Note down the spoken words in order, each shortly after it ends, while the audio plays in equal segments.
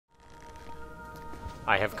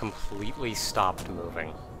I have completely stopped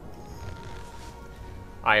moving.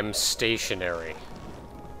 I am stationary.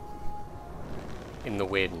 In the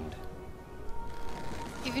wind.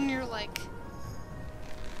 Even your, like,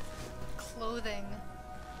 clothing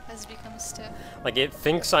has become stiff. Like, it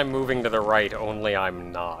thinks I'm moving to the right, only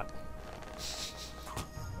I'm not.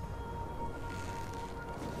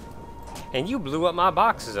 And you blew up my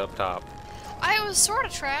boxes up top. I was sort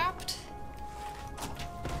of trapped.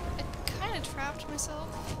 I kind of trapped myself.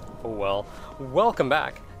 Oh well. Welcome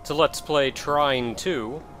back to Let's Play Trine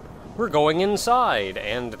 2. We're going inside,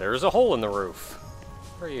 and there's a hole in the roof.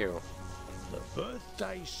 Where are you? The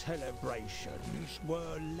birthday celebrations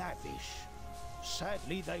were lavish.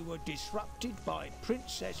 Sadly, they were disrupted by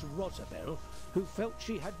Princess Rosabelle, who felt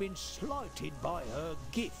she had been slighted by her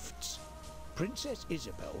gifts. Princess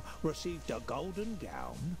Isabel received a golden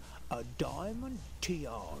gown, a diamond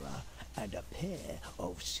tiara, and a pair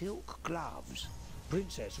of silk gloves.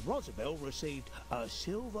 Princess Rosabelle received a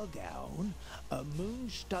silver gown, a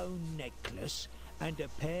moonstone necklace, and a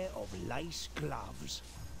pair of lace gloves.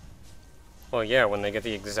 Well, yeah, when they get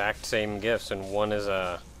the exact same gifts and one is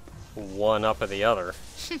a one-up of the other.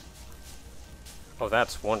 Oh,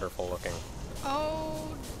 that's wonderful looking.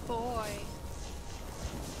 Oh, boy.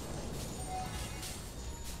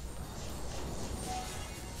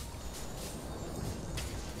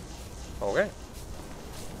 Okay.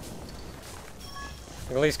 I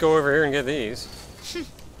can at least go over here and get these.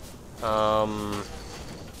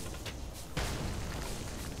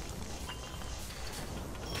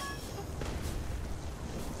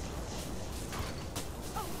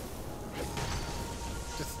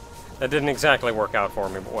 That didn't exactly work out for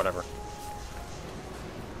me, but whatever.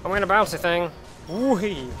 I'm gonna bounce the thing.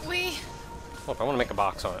 Woo-hee! Wee. Look, I want to make a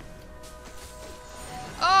box on it.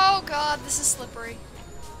 Oh, God, this is slippery.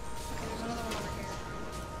 Okay, there's another one over here.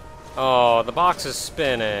 Oh, the box is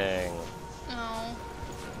spinning. Oh.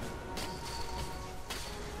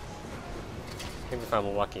 Maybe if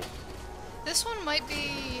I'm lucky. This one might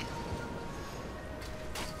be...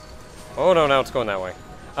 Oh no, now it's going that way.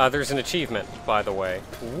 There's an achievement, by the way.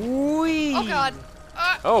 Whee! Oh, God.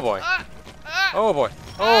 Oh boy. Oh boy.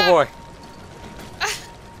 Oh boy.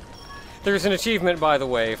 There's an achievement, by the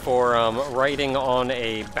way, for writing on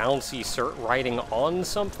a bouncy writing on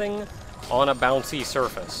something on a bouncy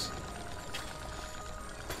surface.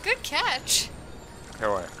 Good catch.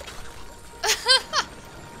 Go away.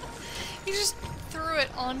 You just threw it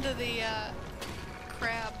onto the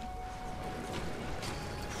crab.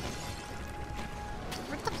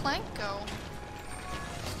 Where'd the plank go?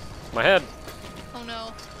 My head. Oh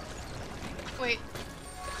no. Wait.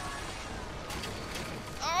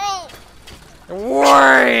 Oh!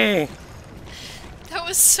 Way! That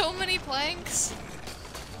was so many planks.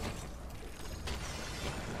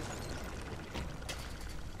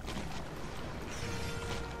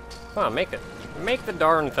 Come on, make it. Make the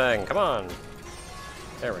darn thing. Come on.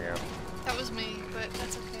 There we go. That was me, but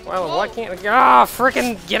that's okay. Well, Whoa. why can't we... Ah,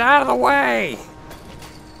 frickin' get out of the way!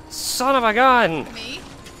 Son of a gun! Me?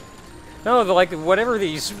 No, like, wherever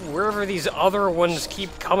these other ones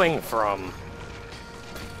keep coming from.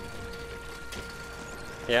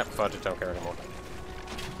 Yep, fudge it, don't care anymore.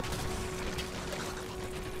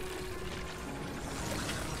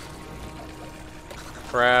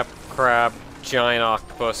 Crab, giant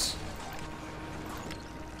octopus.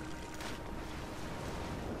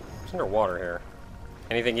 What's underwater here?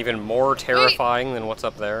 Anything even more terrifying than what's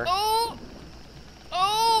up there? Oh!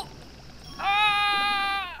 Oh!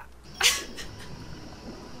 Ah!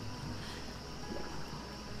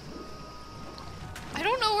 I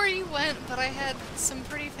don't know where you went, but I had some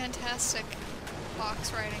pretty fantastic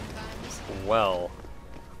box riding times. Well,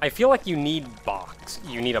 I feel like you need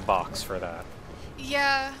a box for that.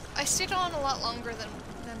 Yeah, I stayed on a lot longer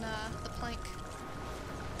than the plank.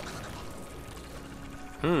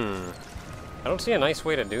 I don't see a nice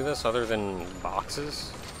way to do this other than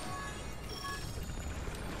boxes.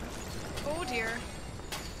 Oh dear.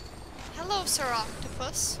 Hello, Sir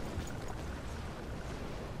Octopus.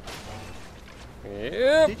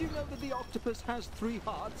 Yep. Did you know that the octopus has 3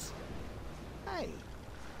 hearts? Hey,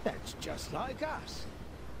 that's just like us.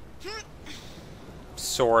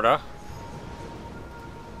 Sorta.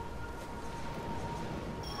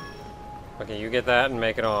 Okay, you get that and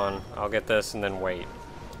make it on. I'll get this and then wait.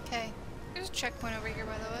 Okay. There's a checkpoint over here,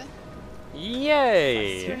 by the way. Is there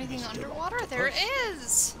Yay! anything underwater? There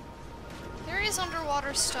is! There is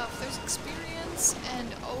underwater stuff. There's experience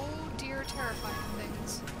and, oh dear, terrifying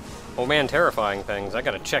things. Oh man, terrifying things. I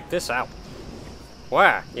gotta check this out.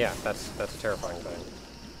 Wow, yeah, that's a terrifying thing.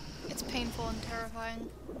 It's painful and terrifying.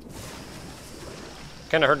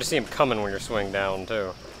 Kinda hard to see him coming when you're swinging down,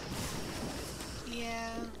 too.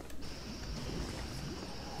 Yeah.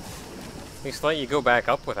 At least let you go back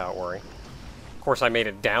up without worry. Of course, I made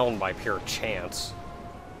it down by pure chance.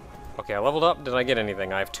 Okay, I leveled up. Did I get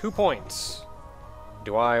anything? I have 2 points.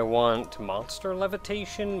 Do I want monster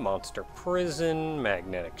levitation, monster prison,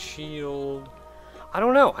 magnetic shield? I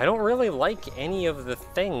don't know. I don't really like any of the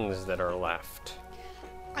things that are left.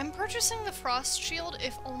 I'm purchasing the frost shield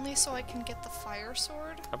if only so I can get the fire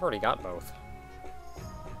sword. I've already got both.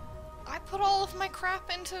 I put all of my crap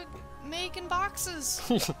into making boxes.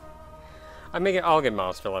 I'll get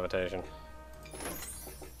monster levitation.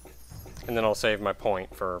 And then I'll save my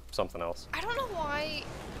point for something else. I don't know why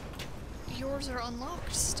yours are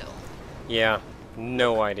unlocked still. Yeah,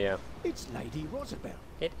 no idea. It's Lady Rosabelle.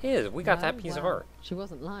 It is. We got that piece of art. She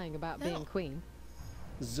wasn't lying about No. being queen.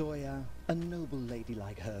 Zoya, a noble lady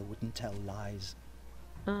like her wouldn't tell lies.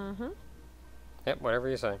 Uh-huh. Yep, whatever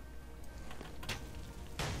you say.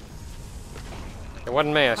 It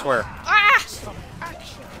wasn't me, I swear. Ah!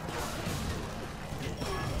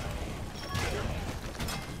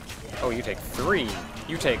 Oh, you take 3.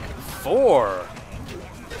 You take 4.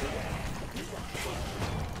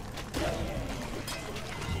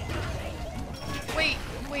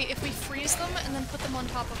 Wait, if we freeze them and then put them on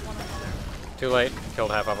top of one another. Too late.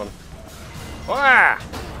 Killed half of them. Ah!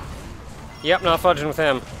 Yep, not fudging with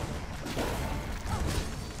him.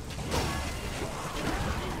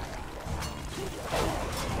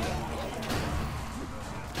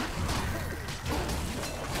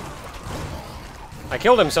 I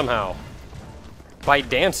killed him somehow. By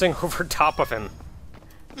dancing over top of him.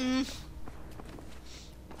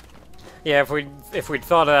 Yeah, if we'd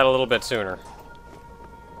thought of that a little bit sooner.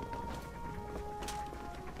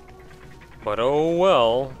 But oh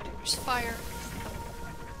well. There's fire.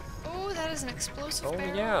 Oh, that is an explosive Oh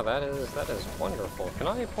barrel. yeah, that is wonderful. Can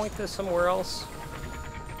I point this somewhere else?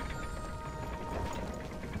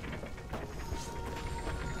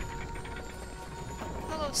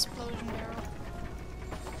 Hello, explosion barrel.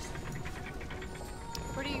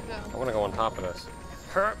 Where do you go? I want to go on top of this.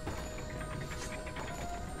 Herp.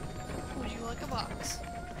 Would you like a box?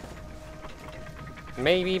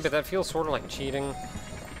 Maybe, but that feels sort of like cheating.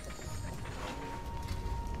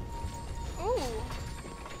 Ooh!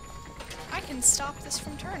 I can stop this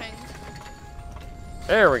from turning.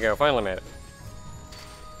 There we go, finally made it.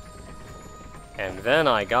 And then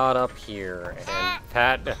I got up here, and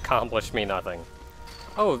that accomplished me nothing.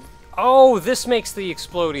 Oh, this makes the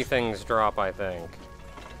explodey things drop, I think.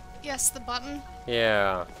 Yes, the button.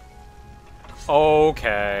 Yeah.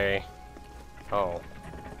 Okay. Oh.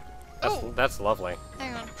 That's lovely.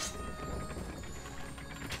 Hang on.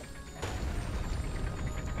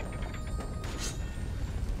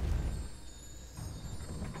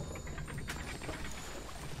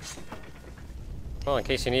 Well, in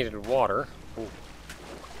case you needed water. Ooh.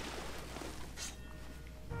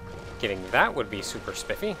 Getting that would be super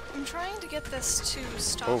spiffy. I'm trying to get this to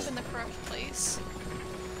stop Oh. in the correct place.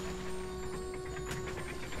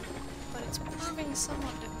 But it's proving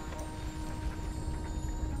somewhat difficult.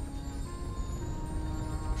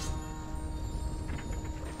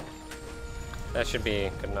 That should be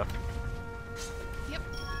good enough. Yep.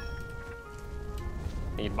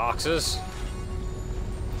 Need boxes.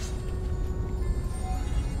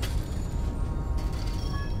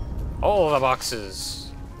 All the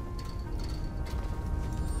boxes.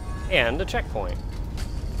 And a checkpoint.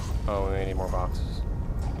 Oh, we need more boxes.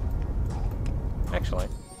 Actually.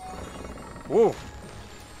 Woo!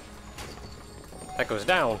 That goes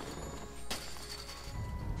down.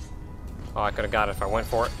 Oh, I could have got it if I went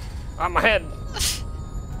for it. On my head!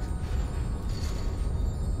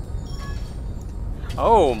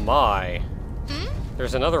 Oh my! Hmm?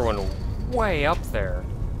 There's another one way up there.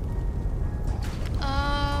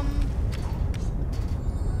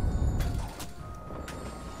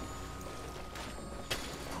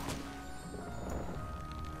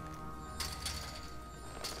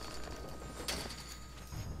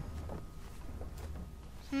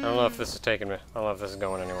 I don't know if this is taking me. I don't know if this is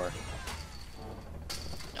going anywhere.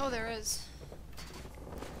 Oh, there is.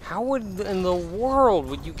 How would in the world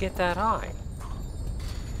would you get that high?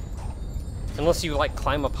 Unless you like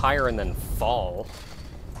climb up higher and then fall.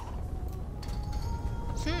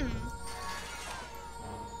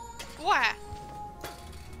 What?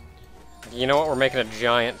 You know what? We're making a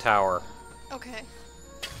giant tower. Okay.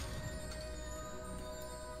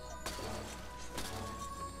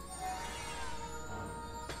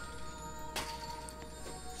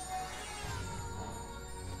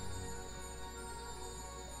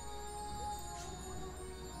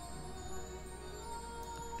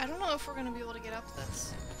 if we're gonna be able to get up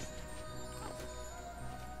this.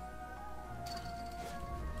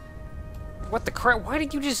 What the crap? Why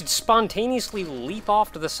did you just spontaneously leap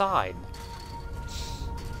off to the side?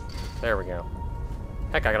 There we go.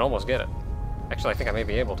 Heck, I can almost get it. Actually, I think I may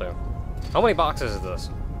be able to. How many boxes is this?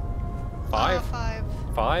 5? 5.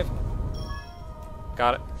 5?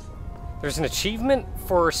 Got it. There's an achievement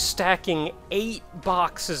for stacking 8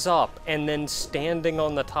 boxes up and then standing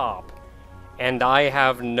on the top. And I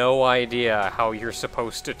have no idea how you're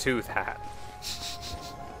supposed to do that.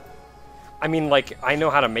 I mean, like, I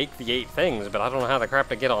know how to make the 8 things, but I don't know how the crap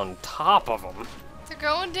to get on top of them. They're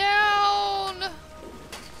going down!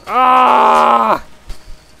 Ah!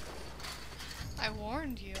 I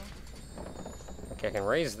warned you. Okay, I can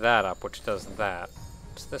raise that up, which does that.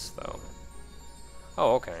 What's this, though?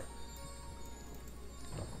 Oh, okay.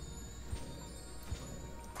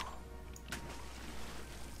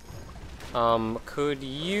 Could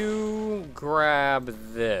you grab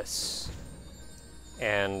this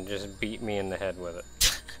and just beat me in the head with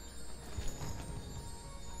it?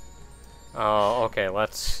 Oh, okay,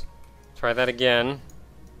 let's try that again.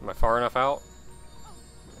 Am I far enough out?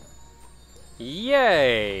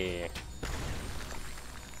 Yay!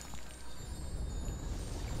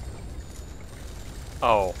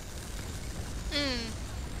 Oh.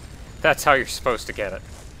 That's how you're supposed to get it.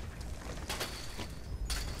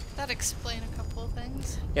 That'd explain a couple of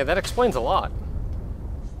things. Yeah, that explains a lot.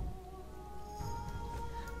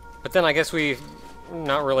 But then I guess we're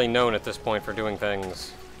not really known at this point for doing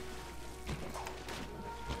things.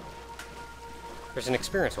 There's an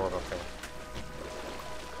experience orb up there.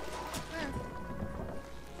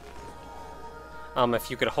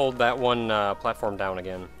 If you could hold that one platform down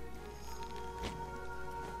again.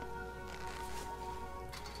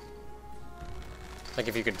 Like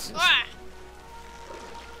if you could...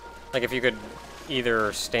 Like if you could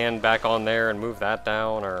either stand back on there and move that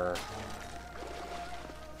down, or...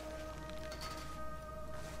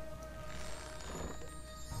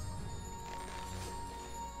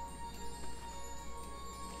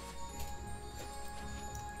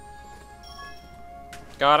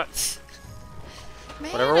 Got it.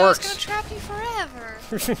 Man, Whatever I was works. gonna trap you forever.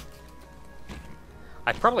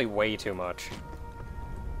 I probably weigh too much.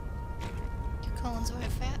 You're calling Zoya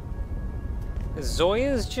fat?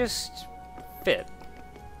 Zoya's just fit.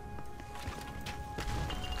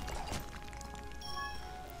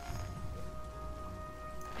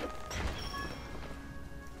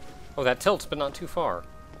 Oh, that tilts, but not too far.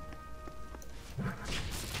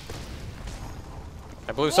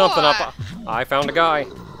 I blew something up. I found a guy.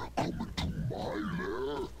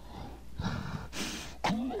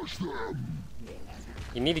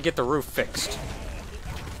 You need to get the roof fixed.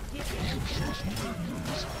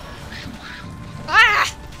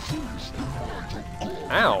 Ah!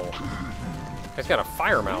 Ow. He's got a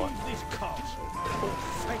fire mallet. This castle will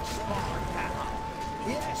face my hammer.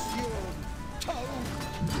 Yes, you toad.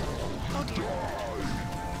 Oh dear.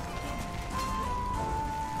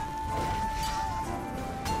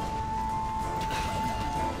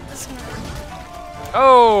 This is gonna hurt.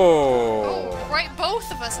 Oh! Oh, right,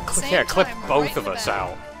 both of us at the same Yeah, time. clip We're both right of in the us back.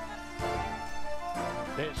 out.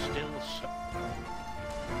 There's still some.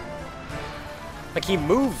 Like, he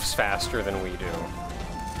moves faster than we do.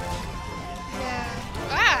 Yeah.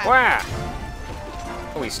 Ah! Wah!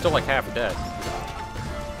 Oh, he's still like half dead. I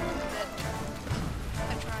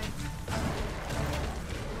tried.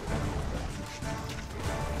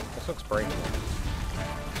 This looks breaking.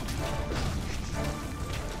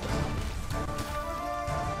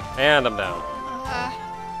 And I'm down.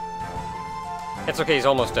 It's okay, he's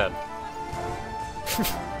almost dead.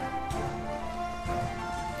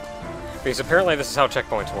 Because apparently this is how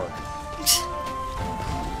checkpoints work.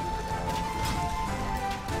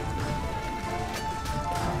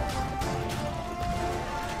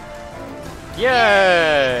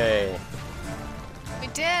 Yay! We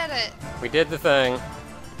did it! We did the thing.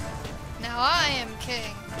 Now I am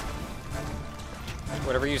king.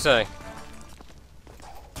 Whatever you say.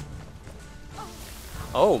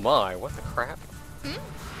 Oh my, what the crap?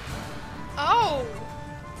 Oh!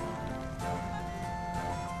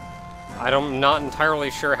 I'm not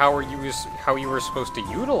entirely sure how you were supposed to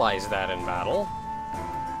utilize that in battle.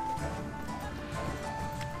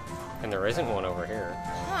 And there isn't one over here.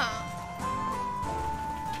 Huh.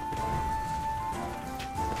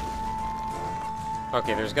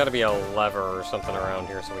 Okay, there's got to be a lever or something around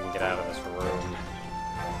here so we can get out of this room.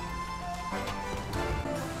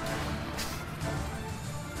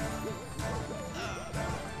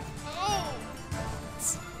 Oh!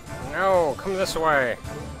 No, come this way.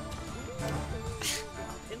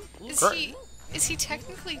 Is Gr- he... Is he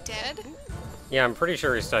technically dead? Yeah, I'm pretty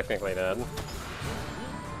sure he's technically dead.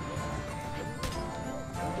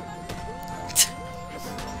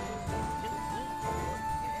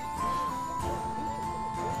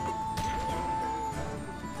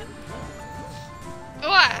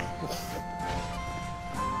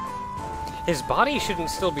 His body shouldn't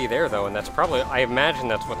still be there, though, and that's probably... I imagine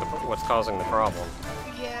that's what's causing the problem.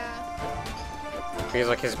 Yeah. Because,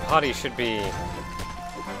 like, his body should be...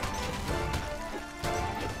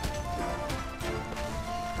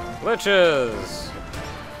 Glitches!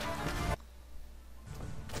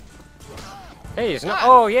 Hey, he's not...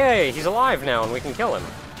 Oh, yay! He's alive now, and we can kill him.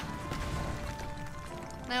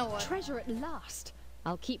 Now what? Treasure at last.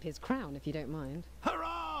 I'll keep his crown if you don't mind.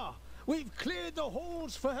 Hurrah! We've cleared the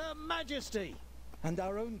halls for Her Majesty. And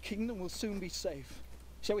our own kingdom will soon be safe.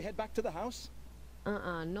 Shall we head back to the house?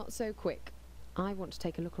 Not so quick. I want to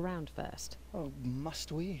take a look around first. Oh,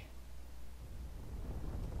 must we?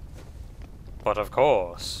 But of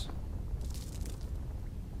course.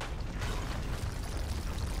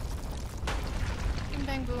 Bing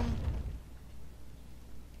bang boom.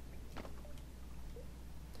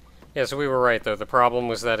 Yeah, so we were right, though. The problem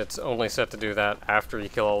was that it's only set to do that after you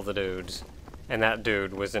kill all the dudes. And that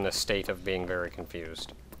dude was in a state of being very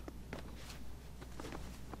confused.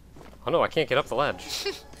 Oh no, I can't get up the ledge.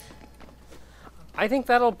 I think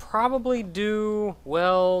that'll probably do...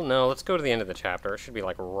 Well, no, let's go to the end of the chapter. It should be,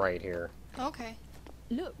 like, right here. Okay.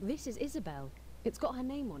 Look, this is Isabel. It's got her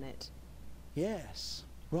name on it. Yes,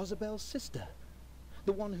 Rosabel's sister.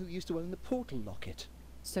 The one who used to own the portal locket.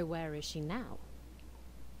 So where is she now?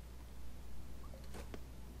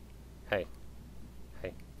 Hey.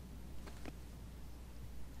 Hey.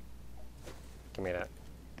 Give me that.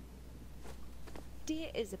 Dear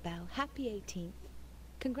Isabel, happy 18th.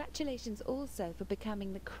 Congratulations also for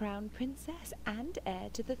becoming the Crown Princess and heir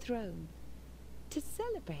to the throne. To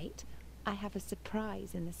celebrate, I have a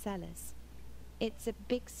surprise in the cellars. It's a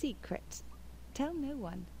big secret. Tell no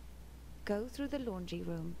one. Go through the laundry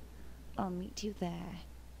room. I'll meet you there,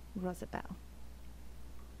 Rosabel.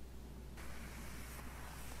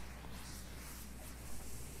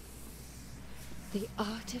 The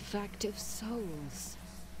artifact of souls.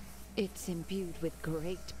 It's imbued with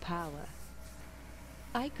great power.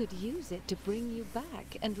 I could use it to bring you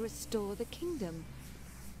back and restore the kingdom.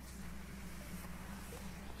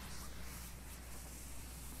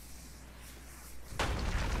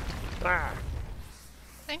 Ah!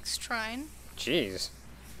 Thanks, Trine. Jeez.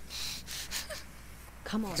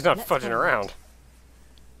 Come on, He's not let's fudging go. around.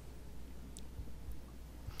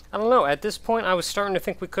 I don't know, at this point I was starting to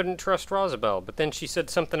think we couldn't trust Rosabel, but then she said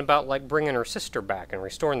something about, like, bringing her sister back and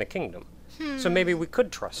restoring the kingdom. So maybe we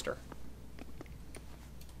could trust her.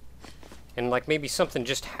 And, like, maybe something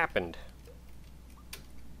just happened.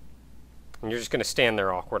 And you're just gonna stand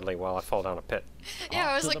there awkwardly while I fall down a pit. Yeah,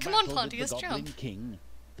 I was After like, the come on, battle with Pontius, the Goblin jump. King,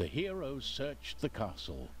 the heroes searched the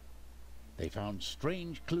castle. They found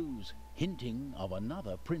strange clues hinting of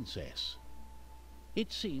another princess.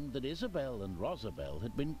 It seemed that Isabel and Rosabel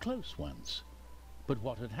had been close once, but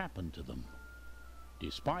what had happened to them?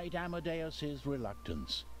 Despite Amadeus's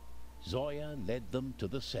reluctance, Zoya led them to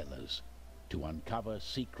the cellars to uncover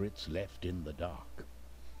secrets left in the dark.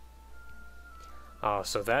 Ah,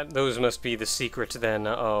 so those must be the secrets then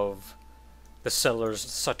of the cellars,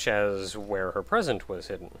 such as where her present was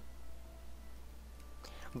hidden.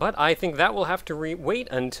 But I think that will have to wait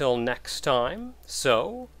until next time.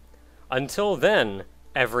 So, until then,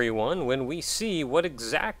 everyone, when we see what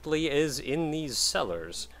exactly is in these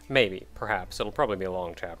cellars, maybe, perhaps, it'll probably be a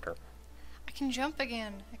long chapter. I can jump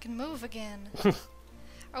again. I can move again.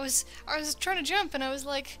 I was trying to jump and I was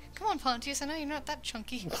like, come on, Pontius, I know you're not that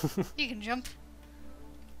chunky. You can jump.